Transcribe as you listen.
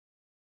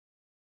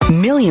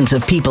Millions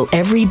of people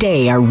every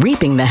day are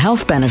reaping the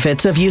health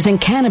benefits of using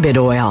cannabis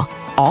oil,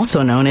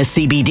 also known as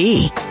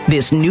CBD.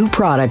 This new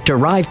product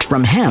derived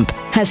from hemp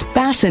has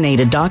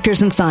fascinated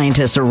doctors and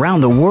scientists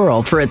around the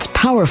world for its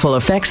powerful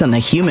effects on the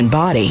human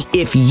body.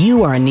 If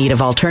you are in need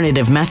of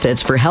alternative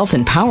methods for health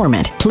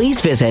empowerment, please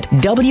visit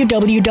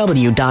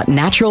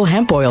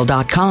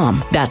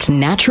www.naturalhempoil.com. That's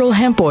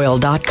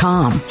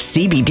naturalhempoil.com.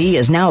 CBD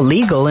is now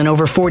legal in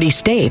over 40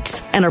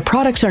 states, and our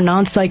products are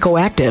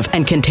non-psychoactive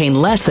and contain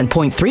less than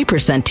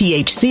 0.3%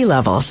 THC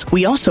levels.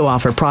 We also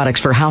offer products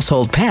for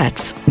household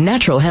pets.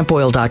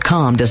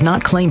 Naturalhempoil.com does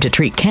not claim to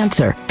treat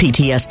cancer,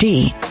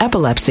 PTSD,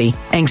 epilepsy,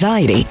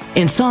 anxiety,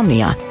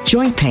 insomnia,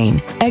 joint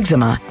pain,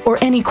 eczema, or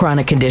any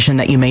chronic condition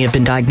that you may have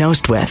been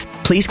diagnosed with.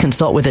 Please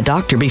consult with a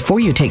doctor before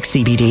you take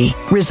CBD.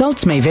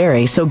 Results may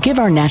vary, so give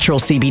our natural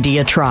CBD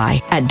a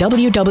try at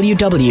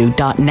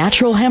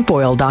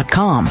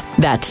www.naturalhempoil.com.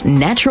 That's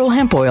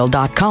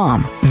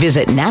naturalhempoil.com.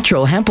 Visit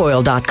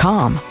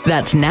naturalhempoil.com.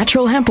 That's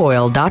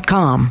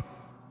naturalhempoil.com.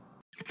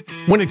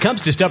 When it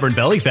comes to stubborn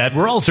belly fat,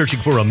 we're all searching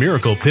for a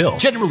miracle pill.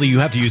 Generally, you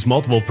have to use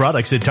multiple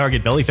products that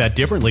target belly fat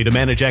differently to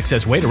manage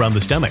excess weight around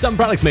the stomach. Some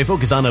products may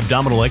focus on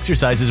abdominal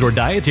exercises or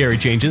dietary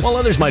changes, while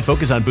others might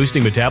focus on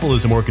boosting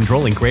metabolism or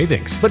controlling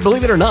cravings. But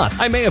believe it or not,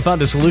 I may have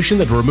found a solution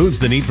that removes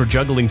the need for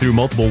juggling through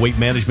multiple weight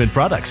management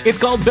products. It's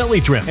called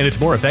Belly Trim, and it's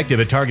more effective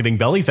at targeting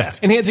belly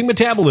fat, enhancing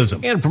metabolism,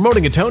 and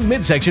promoting a toned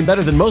midsection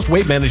better than most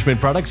weight management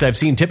products I've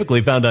seen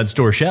typically found on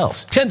store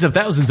shelves. Tens of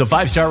thousands of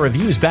 5-star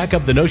reviews back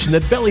up the notion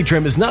that Belly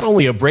Trim is not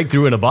only a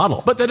breakthrough in a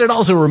bottle, but that it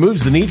also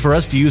removes the need for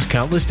us to use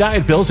countless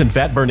diet pills and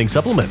fat-burning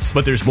supplements.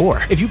 But there's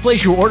more. If you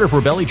place your order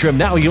for Belly Trim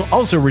now, you'll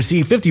also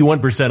receive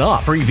 51%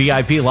 off, free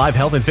VIP live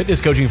health and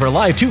fitness coaching for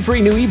life, 2 free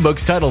new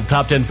ebooks titled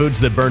Top 10 Foods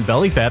That Burn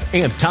Belly Fat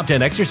and Top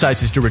 10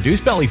 Exercises to Reduce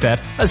Belly Fat,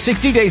 a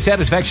 60-day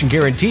satisfaction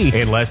guarantee,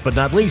 and last but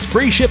not least,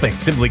 free shipping.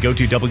 Simply go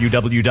to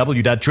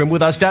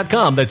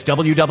www.trimwithus.com. That's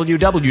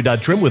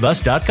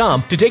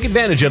www.trimwithus.com to take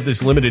advantage of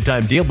this limited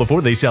time deal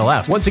before they sell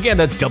out. Once again,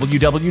 that's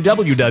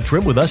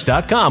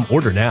www.trimwithus.com.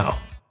 Order now.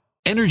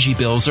 Energy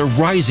bills are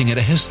rising at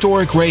a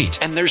historic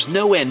rate, and there's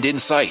no end in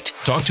sight.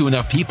 Talk to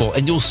enough people,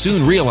 and you'll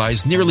soon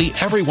realize nearly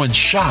everyone's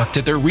shocked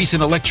at their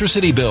recent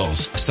electricity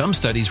bills. Some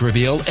studies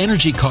reveal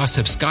energy costs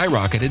have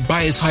skyrocketed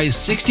by as high as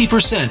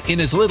 60%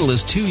 in as little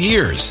as 2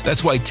 years.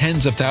 That's why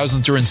tens of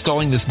thousands are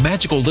installing this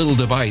magical little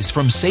device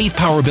from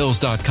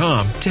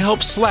SavePowerBills.com to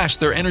help slash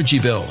their energy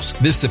bills.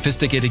 This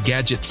sophisticated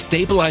gadget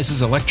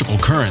stabilizes electrical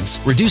currents,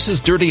 reduces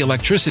dirty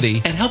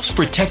electricity, and helps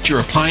protect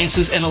your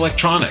appliances and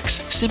electronics.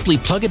 Simply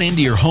plug it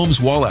into your home's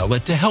wall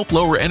outlet to help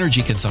lower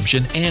energy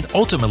consumption and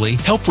ultimately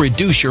help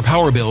reduce your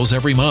power bills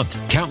every month.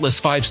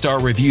 Countless 5-star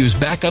reviews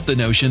back up the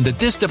notion that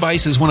this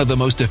device is one of the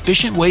most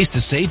efficient ways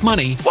to save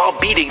money while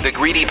beating the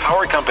greedy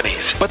power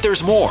companies. But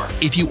there's more.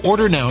 If you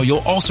order now, you'll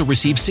also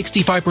receive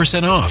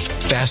 65% off,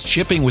 fast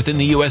shipping within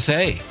the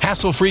USA,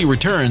 hassle-free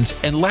returns,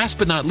 and last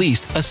but not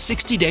least, a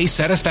 60-day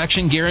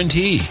satisfaction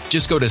guarantee.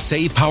 Just go to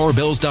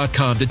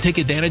SavePowerBills.com to take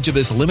advantage of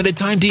this limited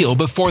time deal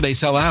before they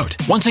sell out.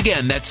 Once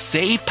again, that's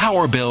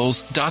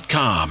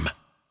SavePowerBills.com.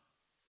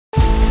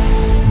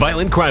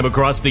 Violent crime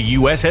across the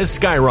U.S. has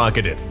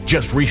skyrocketed.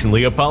 Just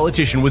recently, a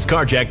politician was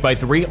carjacked by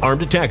 3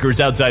 armed attackers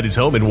outside his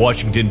home in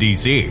Washington,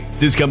 D.C.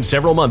 This comes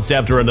several months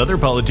after another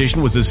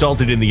politician was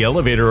assaulted in the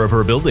elevator of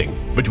her building.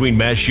 Between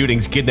mass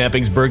shootings,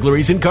 kidnappings,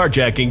 burglaries, and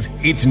carjackings,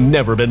 it's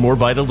never been more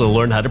vital to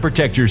learn how to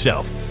protect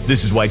yourself.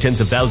 This is why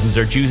tens of thousands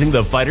are choosing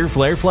the Fighter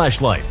Flare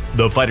flashlight.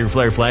 The Fighter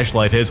Flare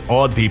flashlight has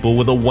awed people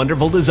with a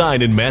wonderful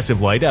design and massive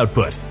light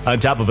output. On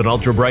top of an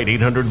ultra-bright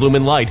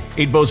 800-lumen light,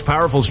 it boasts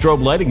powerful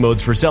strobe lighting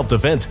modes for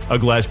self-defense, a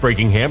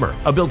glass-breaking hammer,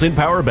 a built-in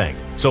power bank,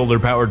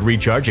 solar-powered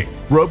recharging,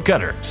 rope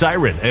cutter,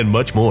 siren, and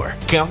much more.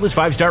 Countless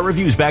 5-star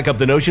reviews back up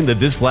the notion that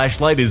this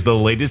flashlight is the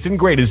latest and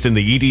greatest in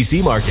the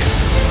EDC market.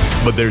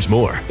 But there's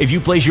more. If you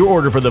place your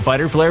order for the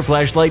Fighter Flare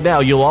flashlight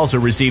now, you'll also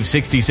receive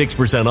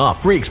 66%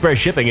 off, free express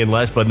shipping, and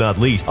last but not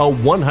least, a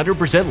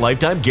 100%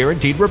 lifetime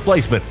guaranteed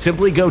replacement.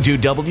 Simply go to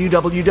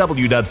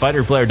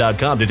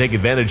www.fighterflare.com to take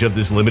advantage of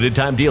this limited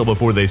time deal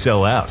before they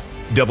sell out.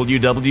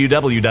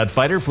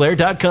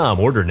 www.fighterflare.com.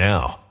 Order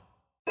now.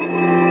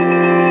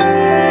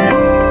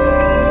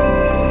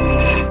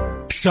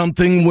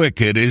 Something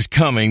wicked is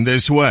coming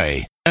this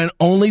way, and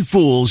only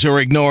fools are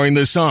ignoring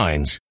the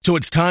signs. So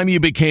it's time you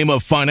became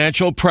a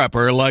financial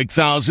prepper like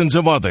thousands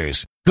of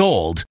others.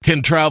 Gold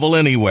can travel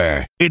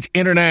anywhere. It's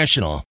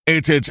international.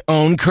 It's its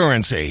own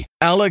currency.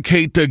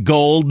 Allocate to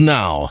gold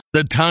now,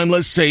 the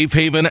timeless safe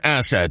haven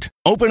asset.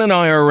 Open an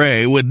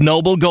IRA with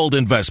Noble Gold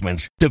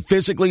Investments to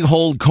physically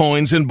hold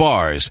coins and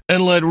bars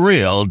and let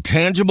real,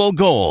 tangible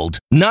gold,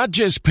 not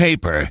just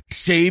paper,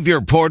 Save your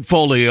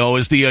portfolio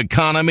as the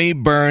economy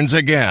burns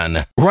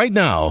again. Right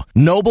now,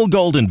 Noble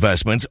Gold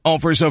Investments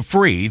offers a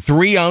free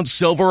 3-ounce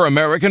silver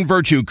American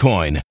Virtue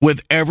coin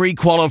with every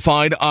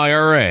qualified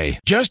IRA.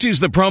 Just use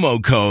the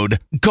promo code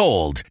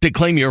GOLD to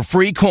claim your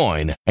free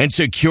coin and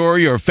secure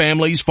your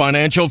family's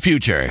financial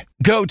future.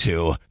 Go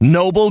to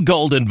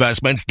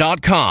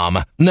noblegoldinvestments.com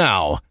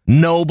now.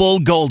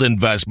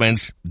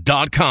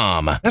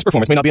 noblegoldinvestments.com. Past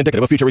performance may not be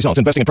indicative of future results.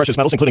 Investing in precious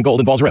metals, including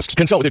gold, involves risks.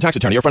 Consult with your tax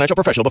attorney or financial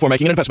professional before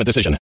making an investment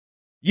decision.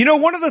 You know,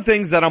 one of the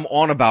things that I'm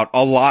on about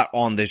a lot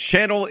on this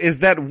channel is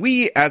that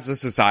we as a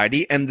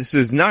society, and this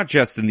is not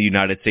just in the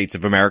United States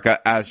of America,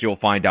 as you'll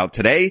find out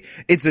today,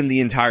 it's in the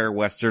entire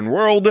Western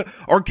world,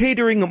 are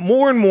catering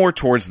more and more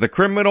towards the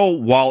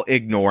criminal while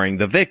ignoring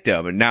the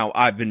victim. Now,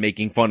 I've been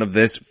making fun of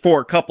this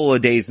for a couple of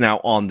days now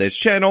on this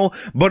channel,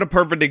 but a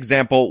perfect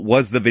example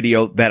was the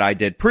video that I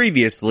did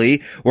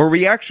previously, where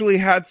we actually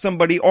had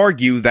somebody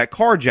argue that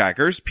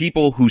carjackers,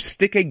 people who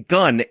stick a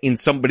gun in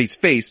somebody's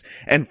face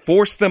and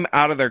force them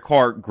out of their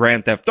car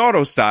Grand Theft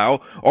Auto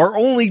style, are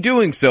only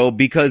doing so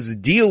because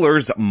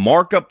dealers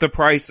mark up the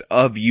price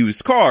of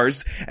used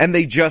cars and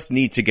they just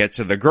need to get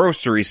to the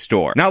grocery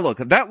store. Now look,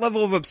 that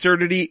level of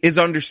absurdity is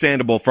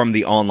understandable from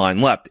the online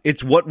left.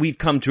 It's what we've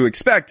come to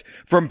expect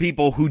from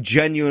people who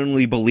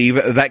genuinely believe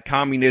that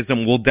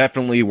communism will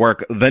definitely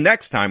work the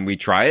next time we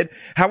try it.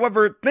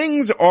 However,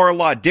 things are a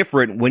lot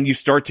different when you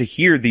start to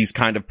hear these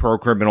kind of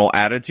pro-criminal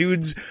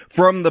attitudes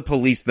from the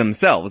police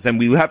themselves, and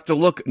we have to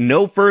look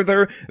no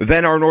further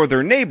than our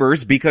northern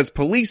neighbors, because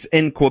police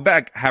in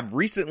Quebec have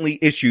recently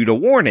issued a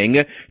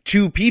warning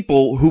to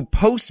people who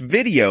post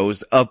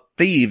videos of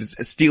thieves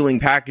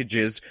stealing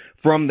packages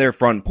from their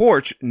front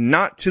porch,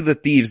 not to the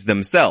thieves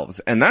themselves.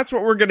 And that's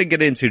what we're going to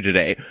get into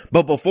today.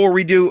 But before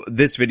we do,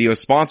 this video is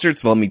sponsored,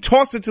 so let me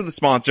toss it to the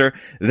sponsor,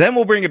 then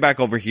we'll bring it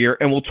back over here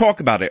and we'll talk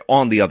about it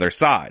on the other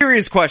side.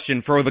 Serious question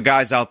for the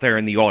guys out there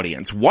in the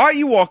audience. Why are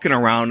you walking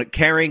around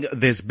carrying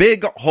this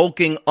big,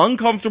 hulking,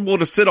 uncomfortable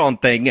to sit on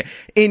thing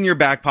in your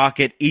back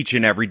pocket each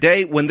and every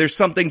day when there's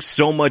something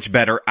so much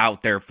better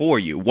out there for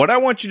you? What I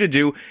want you to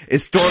do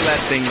is throw that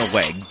thing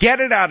away. Get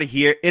it out of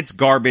here. It's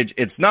garbage.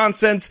 It's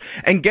nonsense,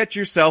 and get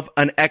yourself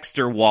an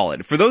Exter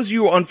wallet. For those of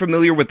you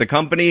unfamiliar with the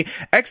company,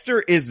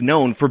 Exter is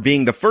known for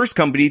being the first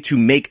company to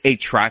make a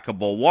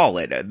trackable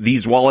wallet.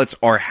 These wallets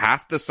are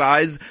half the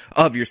size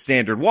of your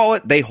standard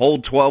wallet. They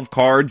hold 12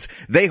 cards,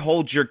 they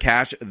hold your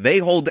cash, they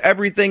hold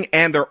everything,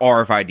 and they're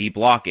RFID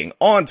blocking.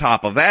 On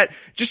top of that,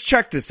 just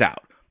check this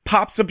out.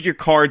 Pops up your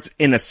cards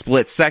in a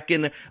split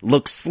second,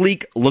 looks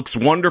sleek, looks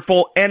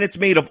wonderful, and it's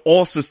made of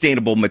all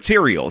sustainable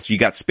materials. You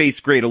got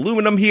space-grade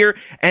aluminum here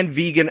and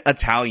vegan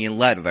Italian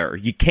leather.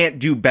 You can't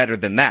do better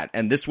than that.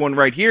 And this one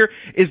right here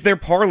is their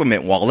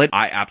Parliament wallet.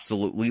 I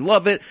absolutely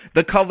love it.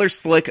 The color's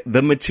slick,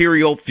 the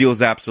material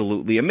feels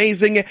absolutely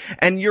amazing,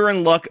 and you're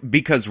in luck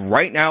because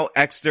right now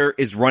Exter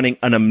is running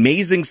an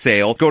amazing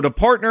sale. Go to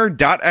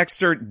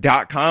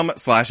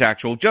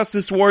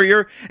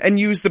partner.exter.com/actualjusticewarrior and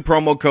use the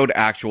promo code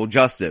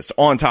actualjustice.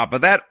 On top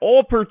of that,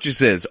 all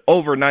purchases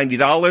over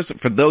 $90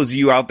 for those of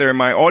you out there in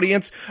my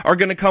audience are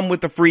going to come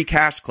with a free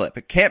cash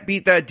clip. Can't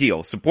beat that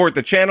deal. Support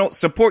the channel,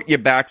 support your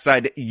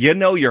backside. You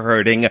know you're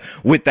hurting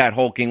with that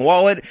hulking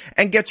wallet,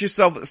 and get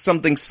yourself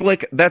something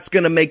slick that's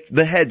going to make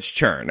the heads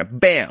churn.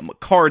 Bam,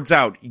 cards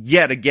out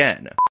yet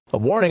again. A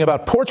warning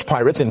about porch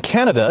pirates in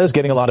Canada is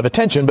getting a lot of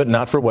attention, but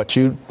not for what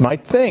you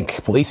might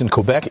think. Police in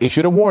Quebec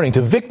issued a warning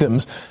to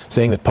victims,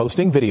 saying that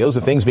posting videos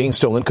of things being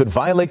stolen could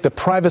violate the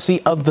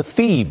privacy of the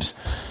thieves.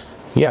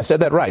 Yeah, I said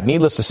that right.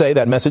 Needless to say,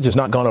 that message has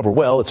not gone over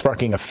well. It's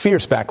sparking a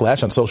fierce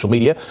backlash on social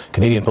media.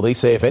 Canadian police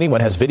say if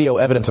anyone has video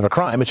evidence of a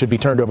crime, it should be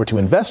turned over to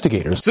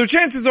investigators. So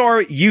chances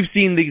are you've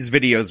seen these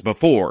videos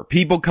before.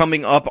 People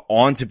coming up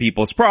onto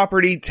people's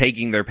property,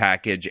 taking their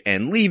package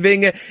and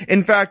leaving.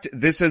 In fact,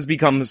 this has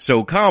become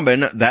so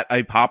common that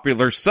a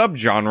popular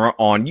subgenre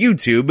on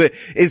YouTube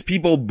is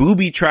people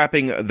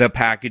booby-trapping the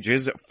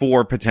packages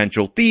for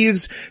potential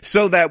thieves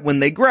so that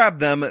when they grab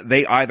them,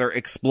 they either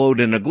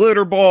explode in a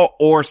glitter ball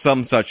or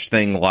some such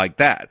thing like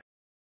that.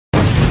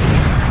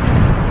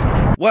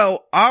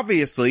 Well,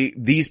 obviously,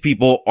 these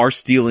people are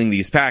stealing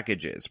these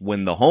packages.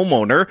 When the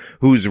homeowner,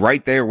 who's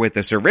right there with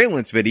the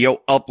surveillance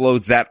video,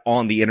 uploads that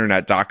on the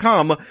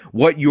internet.com,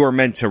 what you are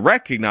meant to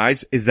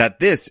recognize is that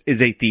this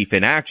is a thief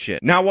in action.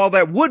 Now, while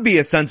that would be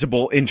a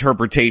sensible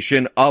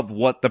interpretation of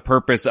what the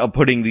purpose of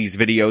putting these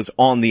videos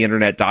on the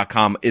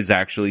internet.com is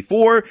actually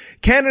for,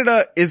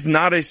 Canada is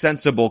not a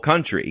sensible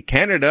country.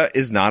 Canada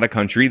is not a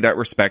country that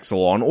respects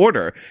law and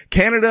order.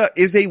 Canada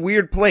is a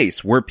weird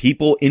place where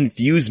people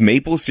infuse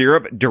maple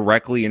syrup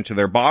directly into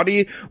their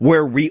body,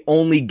 where we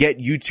only get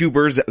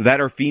YouTubers that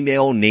are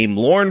female named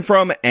Lauren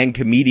from, and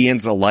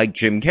comedians like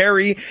Jim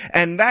Carrey,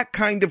 and that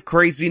kind of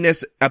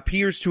craziness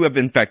appears to have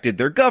infected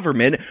their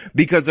government,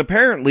 because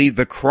apparently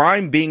the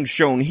crime being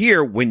shown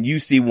here when you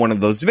see one of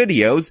those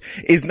videos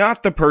is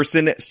not the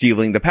person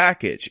stealing the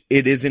package.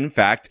 It is in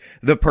fact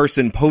the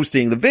person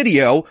posting the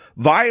video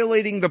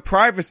violating the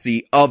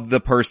privacy of the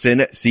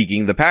person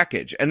seeking the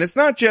package. And it's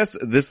not just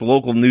this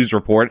local news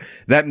report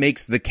that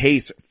makes the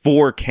case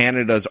for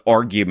Canada's argument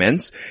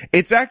arguments.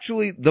 It's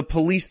actually the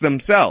police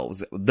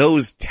themselves,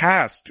 those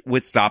tasked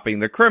with stopping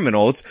the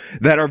criminals,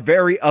 that are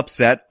very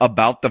upset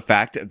about the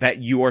fact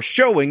that you are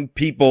showing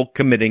people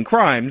committing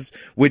crimes,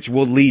 which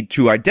will lead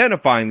to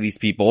identifying these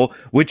people,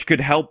 which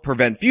could help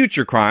prevent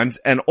future crimes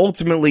and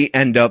ultimately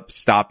end up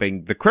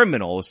stopping the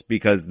criminals,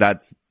 because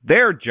that's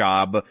their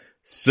job,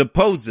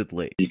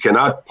 supposedly. You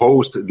cannot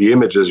post the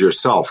images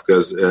yourself,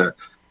 because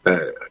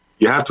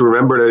you have to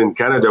remember that in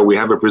Canada we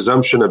have a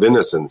presumption of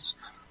innocence,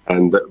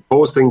 and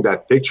posting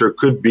that picture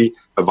could be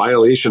a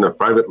violation of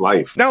private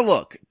life. Now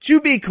look,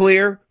 to be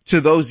clear, to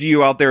those of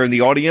you out there in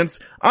the audience,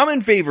 I'm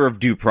in favor of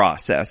due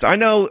process. I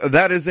know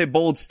that is a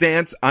bold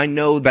stance. I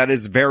know that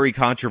is very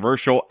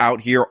controversial out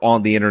here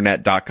on the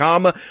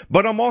internet.com,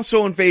 but I'm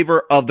also in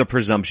favor of the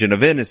presumption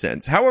of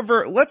innocence.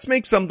 However, let's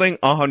make something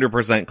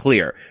 100%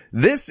 clear.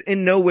 This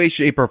in no way,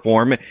 shape, or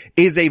form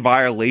is a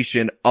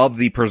violation of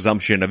the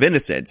presumption of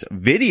innocence.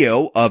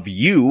 Video of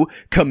you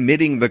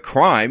committing the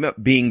crime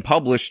being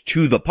published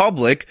to the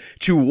public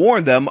to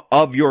warn them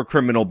of your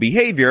criminal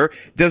behavior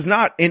does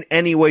not in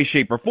any way,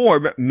 shape, or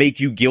form make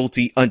you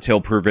guilty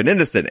until proven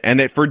innocent.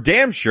 And it for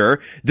damn sure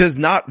does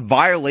not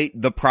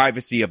violate the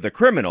privacy of the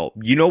criminal.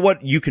 You know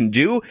what you can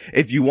do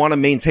if you want to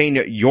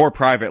maintain your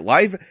private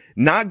life?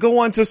 Not go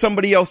onto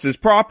somebody else's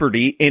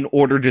property in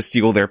order to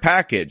steal their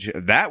package.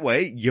 That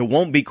way, you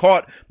won't be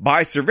caught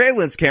by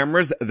surveillance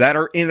cameras that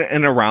are in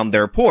and around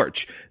their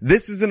porch.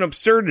 This is an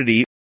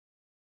absurdity.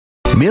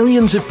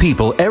 Millions of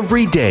people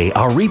every day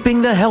are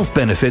reaping the health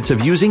benefits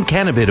of using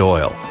cannabis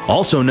oil,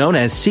 also known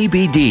as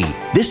CBD.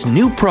 This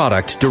new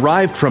product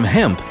derived from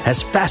hemp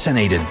has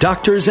fascinated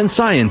doctors and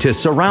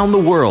scientists around the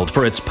world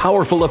for its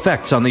powerful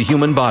effects on the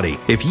human body.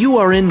 If you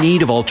are in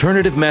need of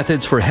alternative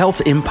methods for health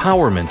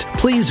empowerment,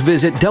 please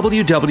visit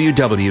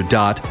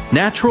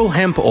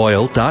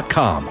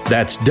www.naturalhempoil.com.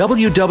 That's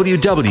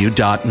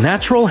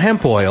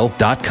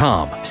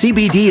www.naturalhempoil.com.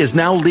 CBD is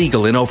now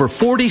legal in over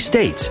 40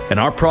 states, and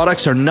our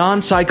products are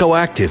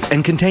non-psychoactive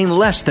and contain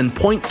less than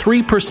 0.3%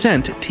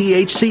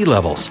 THC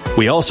levels.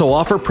 We also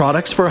offer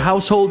products for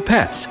household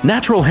pets.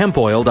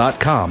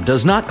 NaturalHempOil.com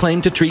does not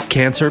claim to treat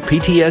cancer,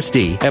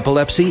 PTSD,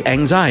 epilepsy,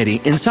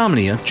 anxiety,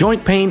 insomnia,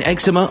 joint pain,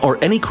 eczema, or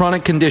any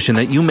chronic condition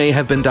that you may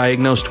have been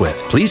diagnosed with.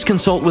 Please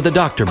consult with a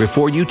doctor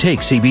before you take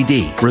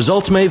CBD.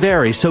 Results may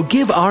vary, so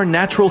give our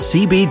natural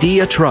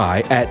CBD a try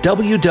at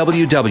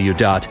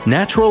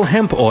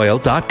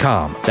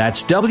www.naturalhempoil.com.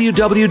 That's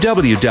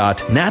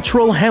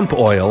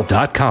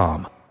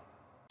www.naturalhempoil.com.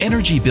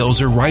 Energy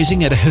bills are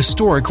rising at a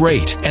historic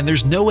rate, and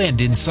there's no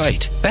end in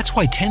sight. That's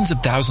why tens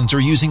of thousands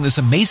are using this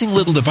amazing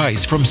little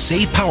device from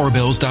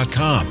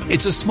SavePowerBills.com.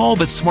 It's a small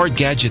but smart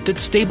gadget that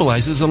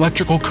stabilizes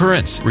electrical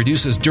currents,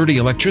 reduces dirty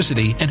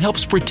electricity, and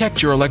helps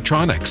protect your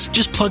electronics.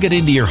 Just plug it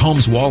into your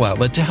home's wall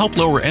outlet to help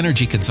lower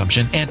energy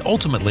consumption and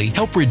ultimately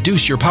help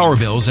reduce your power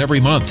bills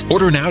every month.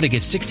 Order now to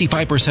get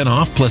 65%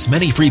 off plus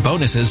many free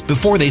bonuses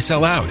before they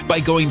sell out by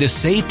going to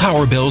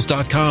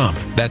SavePowerBills.com.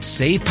 That's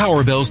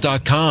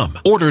SavePowerBills.com.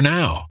 Order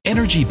now.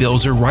 Energy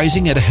bills are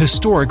rising at a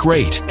historic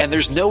rate, and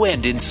there's no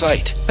end in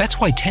sight.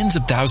 That's why tens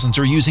of thousands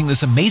are using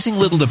this amazing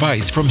little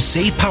device from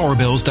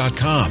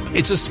SavePowerBills.com.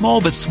 It's a small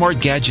but smart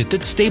gadget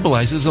that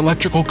stabilizes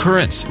electrical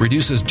currents,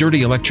 reduces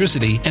dirty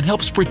electricity, and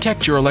helps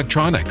protect your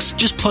electronics.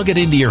 Just plug it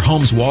into your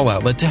home's wall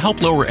outlet to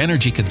help lower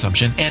energy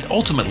consumption and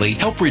ultimately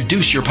help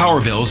reduce your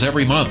power bills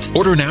every month.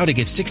 Order now to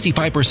get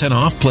 65%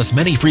 off plus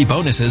many free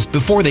bonuses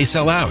before they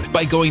sell out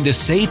by going to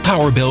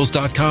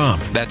SavePowerBills.com.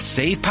 That's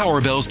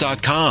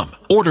SavePowerBills.com.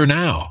 Order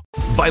now.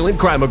 Violent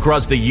crime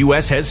across the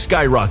U.S. has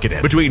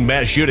skyrocketed. Between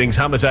mass shootings,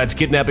 homicides,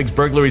 kidnappings,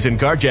 burglaries, and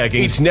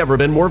carjackings, it's never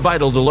been more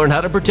vital to learn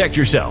how to protect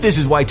yourself. This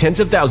is why tens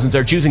of thousands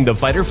are choosing the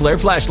Fighter Flare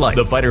flashlight.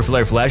 The Fighter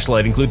Flare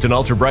flashlight includes an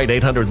ultra-bright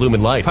 800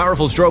 lumen light,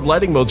 powerful strobe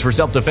lighting modes for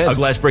self-defense, a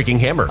glass-breaking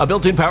hammer, a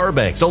built-in power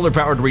bank,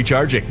 solar-powered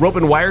recharging, rope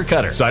and wire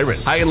cutter, siren,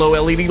 high and low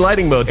LED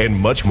lighting mode, and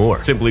much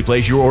more. Simply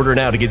place your order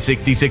now to get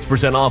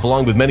 66% off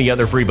along with many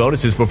other free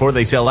bonuses before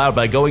they sell out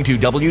by going to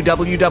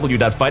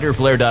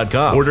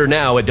www.fighterflare.com. Order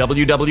now at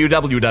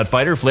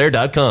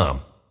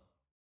www.fighterflare.com.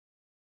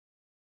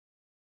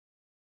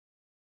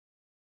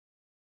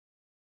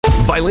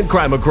 Violent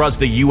crime across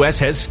the U.S.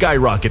 has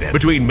skyrocketed.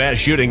 Between mass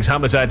shootings,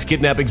 homicides,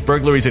 kidnappings,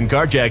 burglaries, and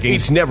carjackings,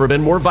 it's never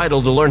been more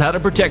vital to learn how to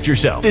protect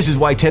yourself. This is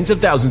why tens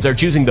of thousands are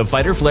choosing the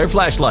Fighter Flare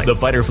flashlight. The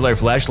Fighter Flare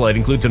flashlight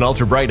includes an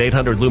ultra-bright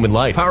 800 lumen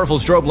light, powerful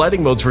strobe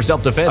lighting modes for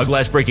self-defense, a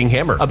glass-breaking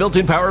hammer, a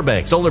built-in power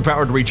bank,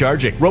 solar-powered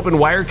recharging, rope and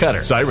wire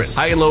cutter, siren,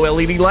 high and low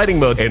LED lighting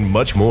mode, and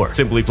much more.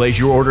 Simply place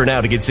your order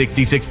now to get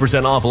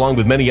 66% off along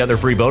with many other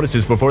free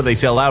bonuses before they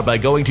sell out by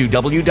going to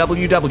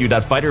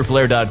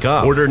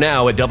www.fighterflare.com. Order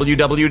now at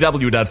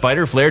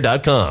www.fighterflare.com.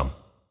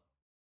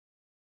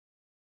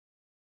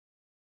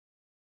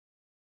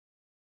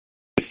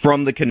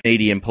 from the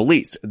Canadian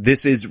police.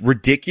 This is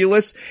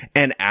ridiculous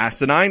and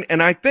asinine,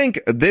 and I think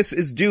this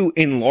is due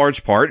in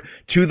large part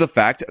to the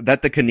fact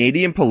that the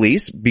Canadian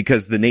police,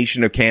 because the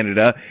nation of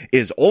Canada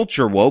is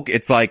ultra woke,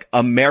 it's like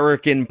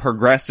American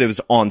progressives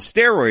on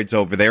steroids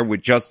over there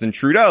with Justin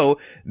Trudeau,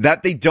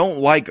 that they don't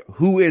like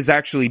who is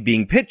actually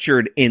being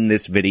pictured in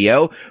this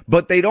video,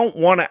 but they don't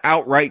want to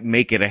outright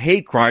make it a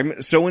hate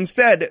crime, so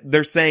instead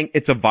they're saying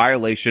it's a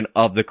violation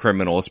of the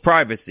criminal's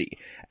privacy.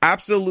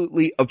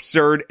 Absolutely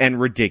absurd and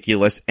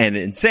ridiculous and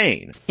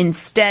insane.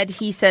 Instead,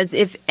 he says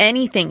if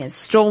anything is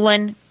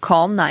stolen,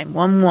 call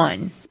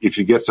 911. If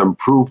you get some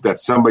proof that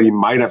somebody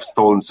might have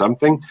stolen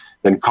something,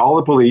 then call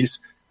the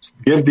police,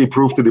 give the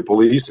proof to the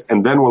police,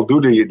 and then we'll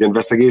do the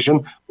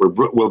investigation.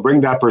 We'll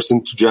bring that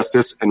person to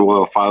justice and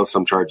we'll file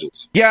some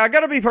charges. Yeah, I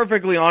gotta be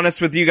perfectly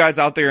honest with you guys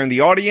out there in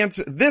the audience.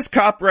 This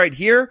cop right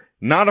here,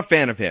 not a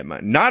fan of him.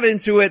 Not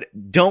into it.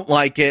 Don't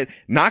like it.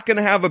 Not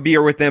gonna have a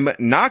beer with him.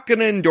 Not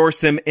gonna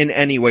endorse him in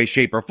any way,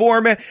 shape, or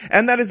form.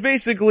 And that is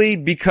basically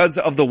because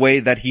of the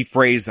way that he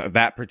phrased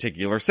that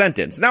particular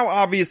sentence. Now,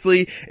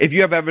 obviously, if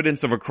you have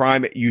evidence of a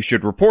crime, you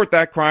should report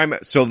that crime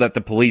so that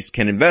the police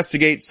can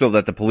investigate, so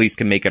that the police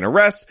can make an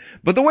arrest.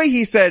 But the way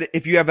he said,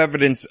 if you have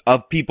evidence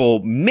of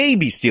people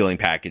maybe stealing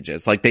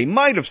packages, like they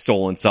might have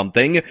stolen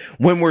something,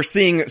 when we're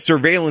seeing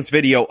surveillance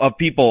video of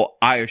people,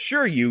 I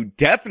assure you,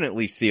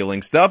 definitely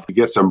stealing stuff,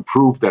 get some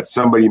proof that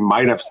somebody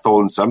might have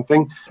stolen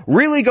something,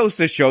 really goes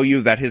to show you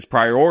that his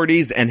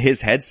priorities and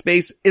his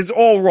headspace is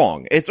all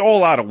wrong. It's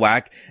all out of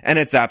whack, and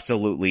it's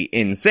absolutely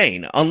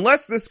insane.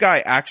 Unless this guy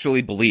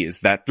actually believes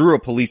that through a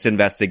police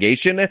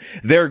investigation,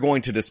 they're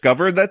going to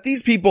discover that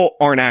these people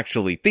aren't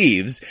actually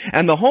thieves,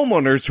 and the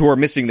homeowners who are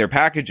missing their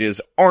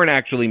packages aren't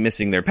actually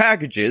missing their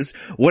packages.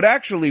 What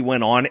actually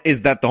went on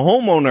is that the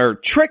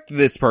homeowner tricked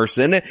this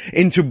person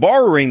into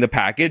borrowing the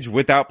package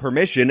without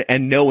permission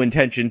and no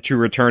intention to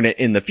return it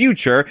in the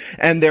future,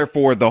 and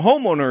therefore the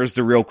homeowner is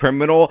the real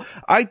criminal.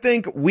 I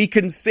think we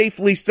can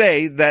safely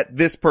say that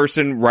this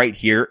person right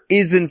here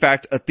is in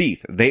fact a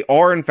thief. They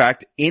are in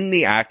fact in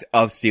the act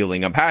of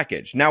stealing a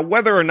package. Now,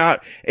 whether or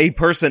not a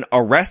person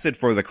arrested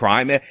for the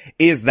crime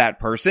is that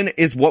person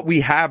is what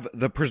we have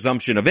the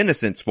presumption of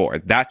innocence for.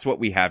 That's what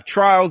we have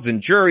trials and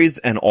juries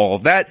and all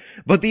of that.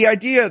 But the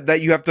idea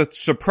that you have to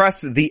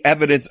suppress the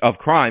evidence of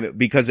crime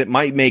because it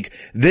might make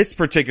this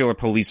particular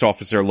police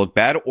officer look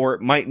bad, or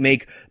it might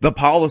make the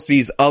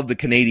policies of the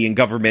Canadian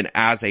government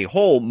as a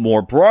whole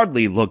more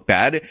broadly look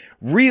bad,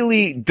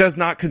 really does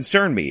not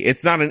concern me.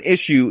 It's not an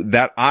issue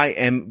that I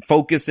am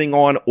focusing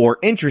on or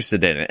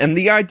interested in. And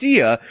the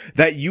idea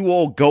that you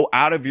will go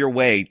out of your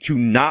way to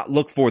not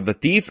look for the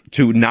thief,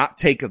 to not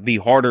take the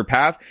harder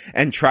path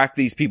and track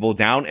these people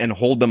down and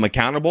hold them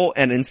accountable,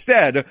 and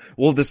instead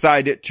will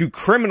decide to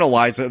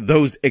criminalize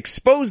those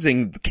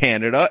exposing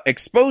Canada,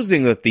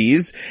 exposing the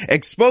thieves,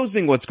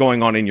 exposing what's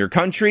going on in your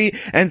country,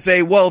 and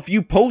say, well, if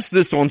you post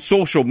this on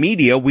social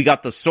media, we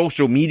got the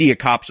social media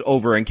cops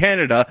over in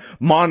Canada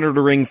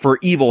monitoring for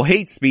evil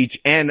hate speech,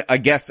 and I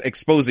guess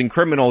exposing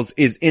criminals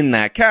is in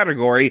that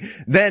category,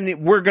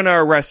 then we're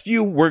gonna arrest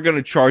you, we're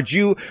gonna charge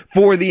you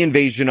for the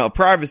invasion of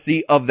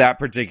privacy of that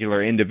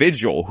particular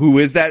individual. Who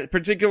is that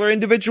particular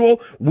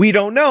individual? We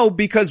don't know,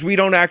 because we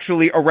don't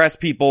actually arrest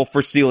people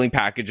for stealing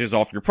packages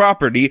off your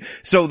property.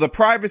 So the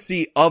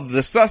privacy of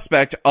the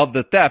suspect of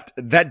the theft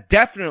that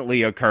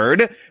definitely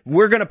occurred,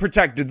 we're gonna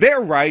protect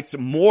their rights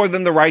more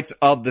than the rights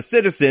of the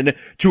citizen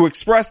to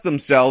express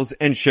themselves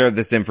and share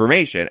this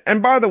information.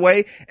 And by the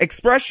way,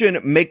 expression,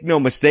 make no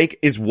mistake,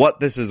 is what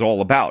this is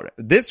all about.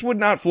 This would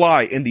not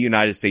fly in the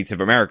United States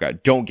of America.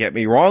 Don't get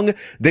me wrong.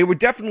 They would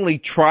definitely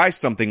try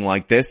something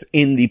like this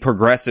in the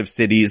progressive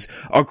cities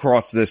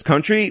across this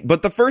country,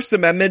 but the First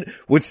Amendment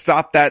would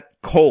stop that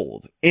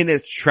cold in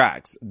its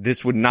tracks.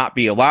 This would not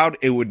be allowed.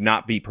 It would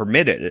not be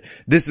permitted.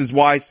 This is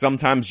why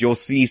sometimes you'll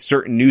see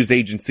certain news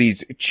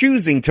agencies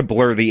choosing to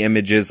blur the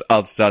images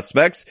of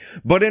suspects,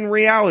 but in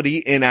reality,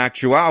 in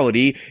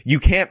actuality, you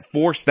can't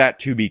force that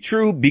to be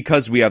true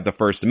because we have the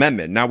First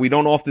Amendment. Now, we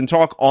don't often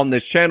talk on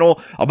this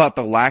channel about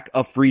the lack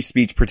of free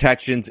speech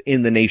protections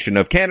in the nation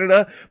of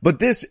Canada, but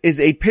this is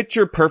a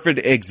picture-perfect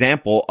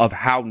example of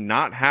how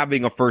not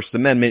having a First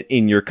Amendment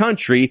in your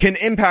country can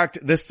impact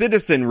the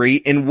citizenry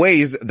in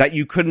ways that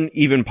you couldn't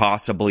even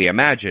possibly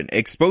imagine.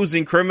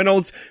 Exposing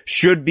criminals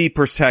should be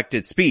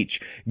protected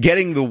speech.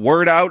 Getting the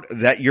word out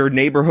that your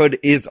neighborhood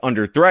is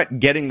under threat,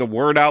 getting the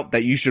word out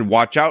that you should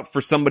watch out for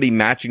somebody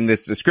matching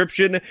this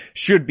description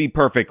should be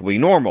perfectly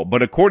normal.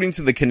 But according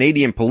to the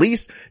Canadian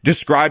police,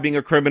 describing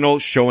a criminal,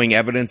 showing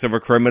evidence of a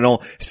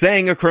criminal,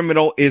 saying a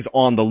criminal is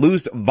on the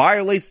loose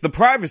violates the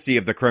privacy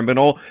of the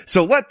criminal.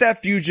 So let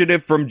that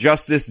fugitive from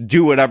justice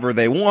do whatever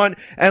they want,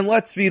 and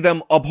let's see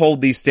them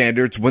uphold these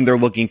standards when they're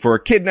looking for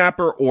a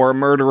kidnapper or a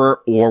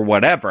murderer or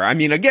whatever. I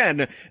mean,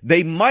 again,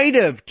 they might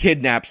have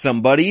kidnapped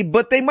somebody,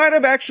 but they might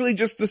have actually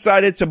just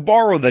decided to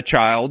borrow the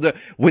child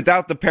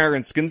without the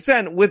parents'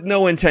 consent with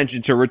no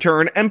intention to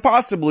return, and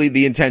possibly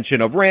the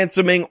intention of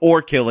ransoming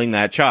or killing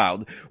that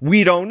child.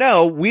 We don't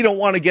know. We don't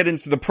want to get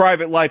into the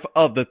private life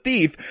of the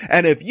thief.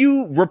 And if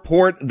you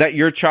report that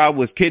your child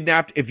was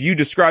kidnapped, if you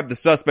describe the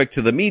suspect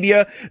to the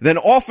media, then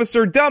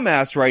Officer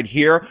Dumbass right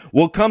here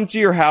will come to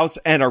your house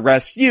and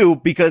arrest you,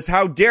 because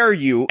how dare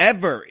you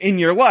ever in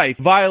your life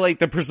violate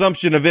the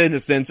presumption of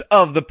innocence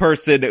of the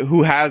person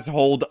who has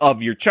hold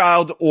of your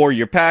child or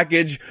your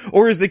package,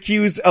 or is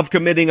accused of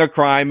committing a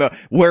crime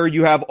where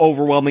you have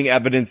overwhelming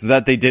evidence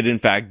that they did in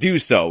fact do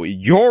so.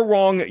 You're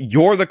wrong.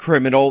 You're the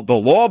criminal. The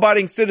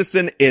law-abiding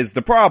citizen is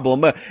the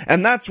problem.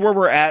 And that's where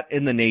we're at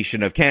in the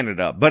nation of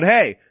Canada. But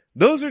hey,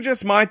 those are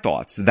just my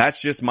thoughts.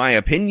 That's just my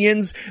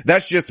opinions.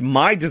 That's just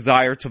my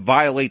desire to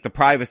violate the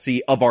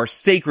privacy of our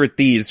sacred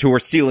thieves who are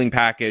stealing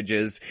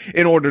packages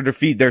in order to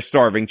feed their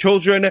starving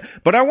children.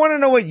 But I want to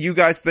know what you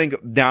guys think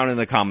down in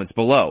the comments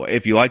below.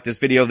 If you like this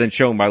video, then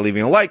show them by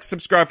leaving a like,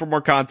 subscribe for more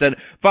content,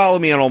 follow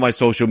me on all my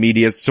social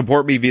medias,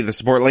 support me via the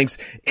support links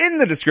in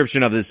the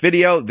description of this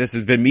video. This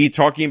has been me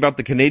talking about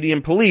the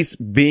Canadian police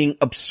being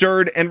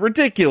absurd and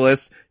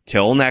ridiculous.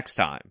 Till next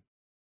time.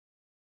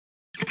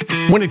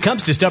 When it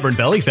comes to stubborn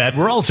belly fat,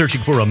 we're all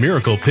searching for a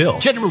miracle pill.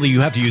 Generally,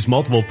 you have to use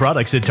multiple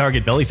products that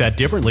target belly fat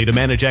differently to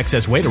manage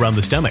excess weight around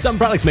the stomach. Some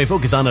products may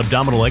focus on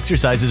abdominal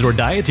exercises or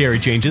dietary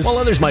changes, while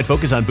others might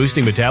focus on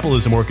boosting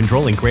metabolism or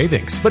controlling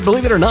cravings. But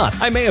believe it or not,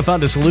 I may have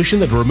found a solution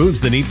that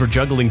removes the need for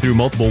juggling through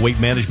multiple weight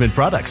management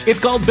products. It's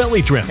called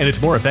Belly Trim, and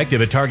it's more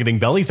effective at targeting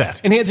belly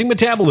fat, enhancing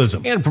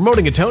metabolism, and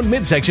promoting a toned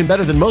midsection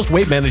better than most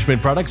weight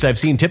management products I've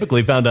seen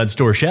typically found on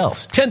store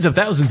shelves. Tens of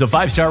thousands of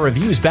 5-star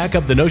reviews back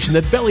up the notion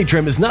that Belly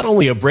Trim is not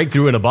only a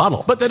breakthrough in a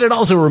bottle, but that it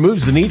also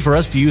removes the need for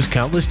us to use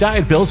countless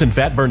diet pills and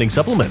fat-burning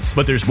supplements.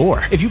 But there's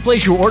more. If you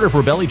place your order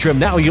for Belly Trim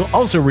now, you'll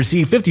also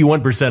receive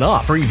 51%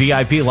 off, free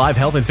VIP live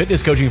health and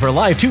fitness coaching for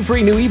life, 2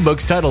 free new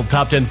ebooks titled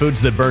Top 10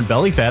 Foods That Burn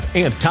Belly Fat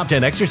and Top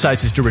 10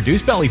 Exercises to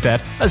Reduce Belly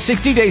Fat, a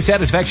 60-day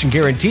satisfaction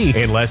guarantee,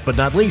 and last but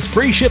not least,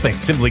 free shipping.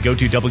 Simply go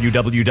to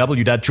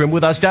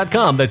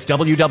www.trimwithus.com. That's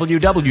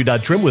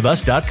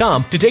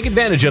www.trimwithus.com to take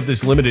advantage of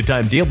this limited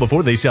time deal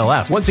before they sell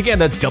out. Once again,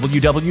 that's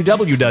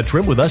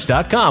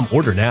www.trimwithus.com.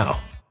 Order now.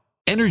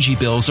 Energy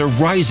bills are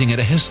rising at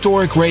a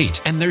historic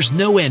rate, and there's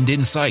no end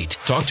in sight.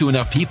 Talk to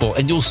enough people,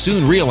 and you'll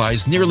soon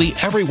realize nearly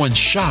everyone's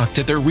shocked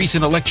at their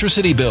recent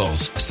electricity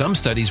bills. Some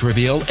studies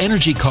reveal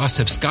energy costs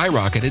have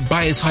skyrocketed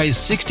by as high as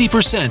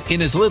 60%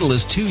 in as little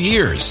as 2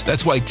 years.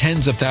 That's why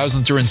tens of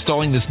thousands are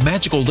installing this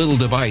magical little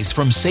device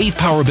from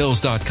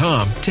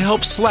SavePowerBills.com to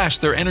help slash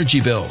their energy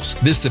bills.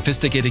 This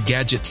sophisticated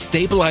gadget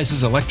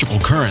stabilizes electrical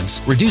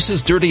currents,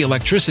 reduces dirty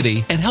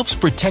electricity, and helps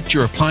protect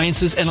your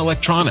appliances and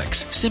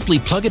electronics. Simply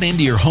plug it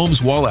into your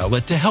home's wall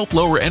outlet to help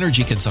lower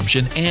energy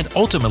consumption and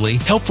ultimately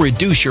help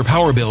reduce your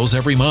power bills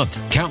every month.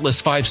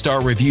 Countless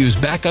 5-star reviews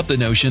back up the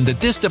notion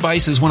that this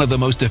device is one of the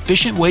most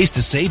efficient ways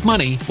to save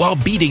money while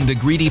beating the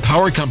greedy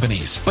power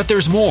companies. But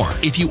there's more.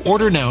 If you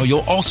order now, you'll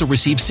also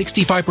receive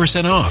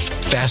 65% off,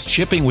 fast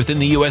shipping within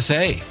the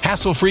USA,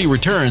 hassle-free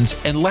returns,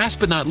 and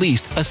last but not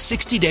least, a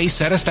 60-day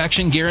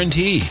satisfaction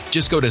guarantee.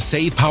 Just go to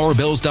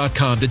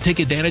SavePowerBills.com to take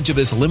advantage of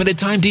this limited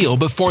time deal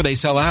before they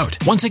sell out.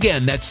 Once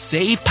again, that's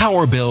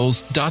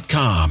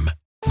SavePowerBills.com.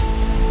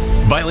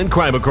 Violent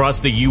crime across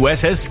the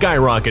U.S. has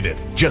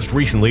skyrocketed. Just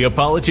recently, a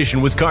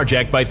politician was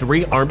carjacked by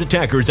 3 armed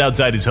attackers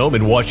outside his home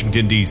in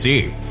Washington,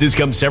 D.C. This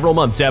comes several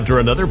months after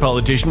another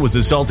politician was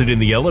assaulted in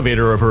the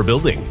elevator of her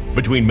building.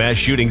 Between mass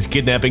shootings,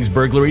 kidnappings,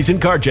 burglaries,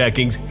 and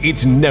carjackings,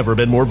 it's never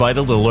been more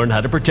vital to learn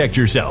how to protect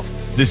yourself.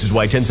 This is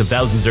why tens of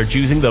thousands are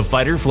choosing the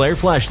Fighter Flare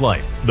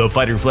flashlight. The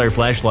Fighter Flare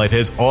flashlight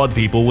has awed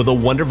people with a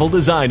wonderful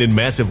design and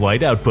massive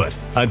light output.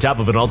 On top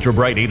of an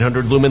ultra-bright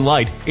 800-lumen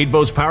light, it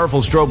boasts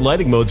powerful strobe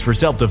lighting modes for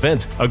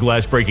self-defense, a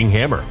glass-breaking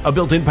hammer, a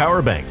built-in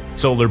power bank,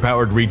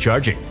 solar-powered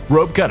recharging,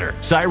 rope cutter,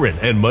 siren,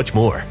 and much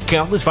more.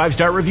 Countless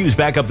 5-star reviews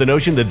back up the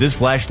notion that this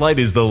flashlight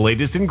is the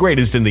latest and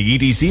greatest in the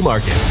EDC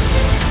market.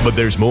 But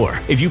there's more.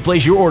 If you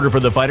place your order for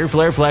the Fighter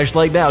Flare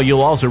flashlight now,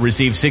 you'll also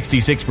receive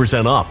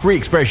 66% off, free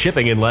express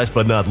shipping, and last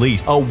but not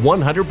least, a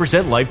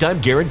 100% lifetime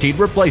guaranteed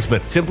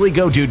replacement. Simply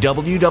go to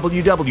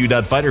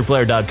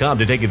www.fighterflare.com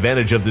to take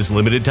advantage of this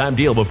limited time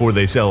deal before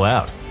they sell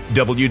out.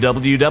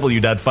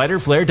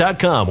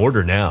 www.fighterflare.com.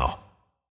 Order now.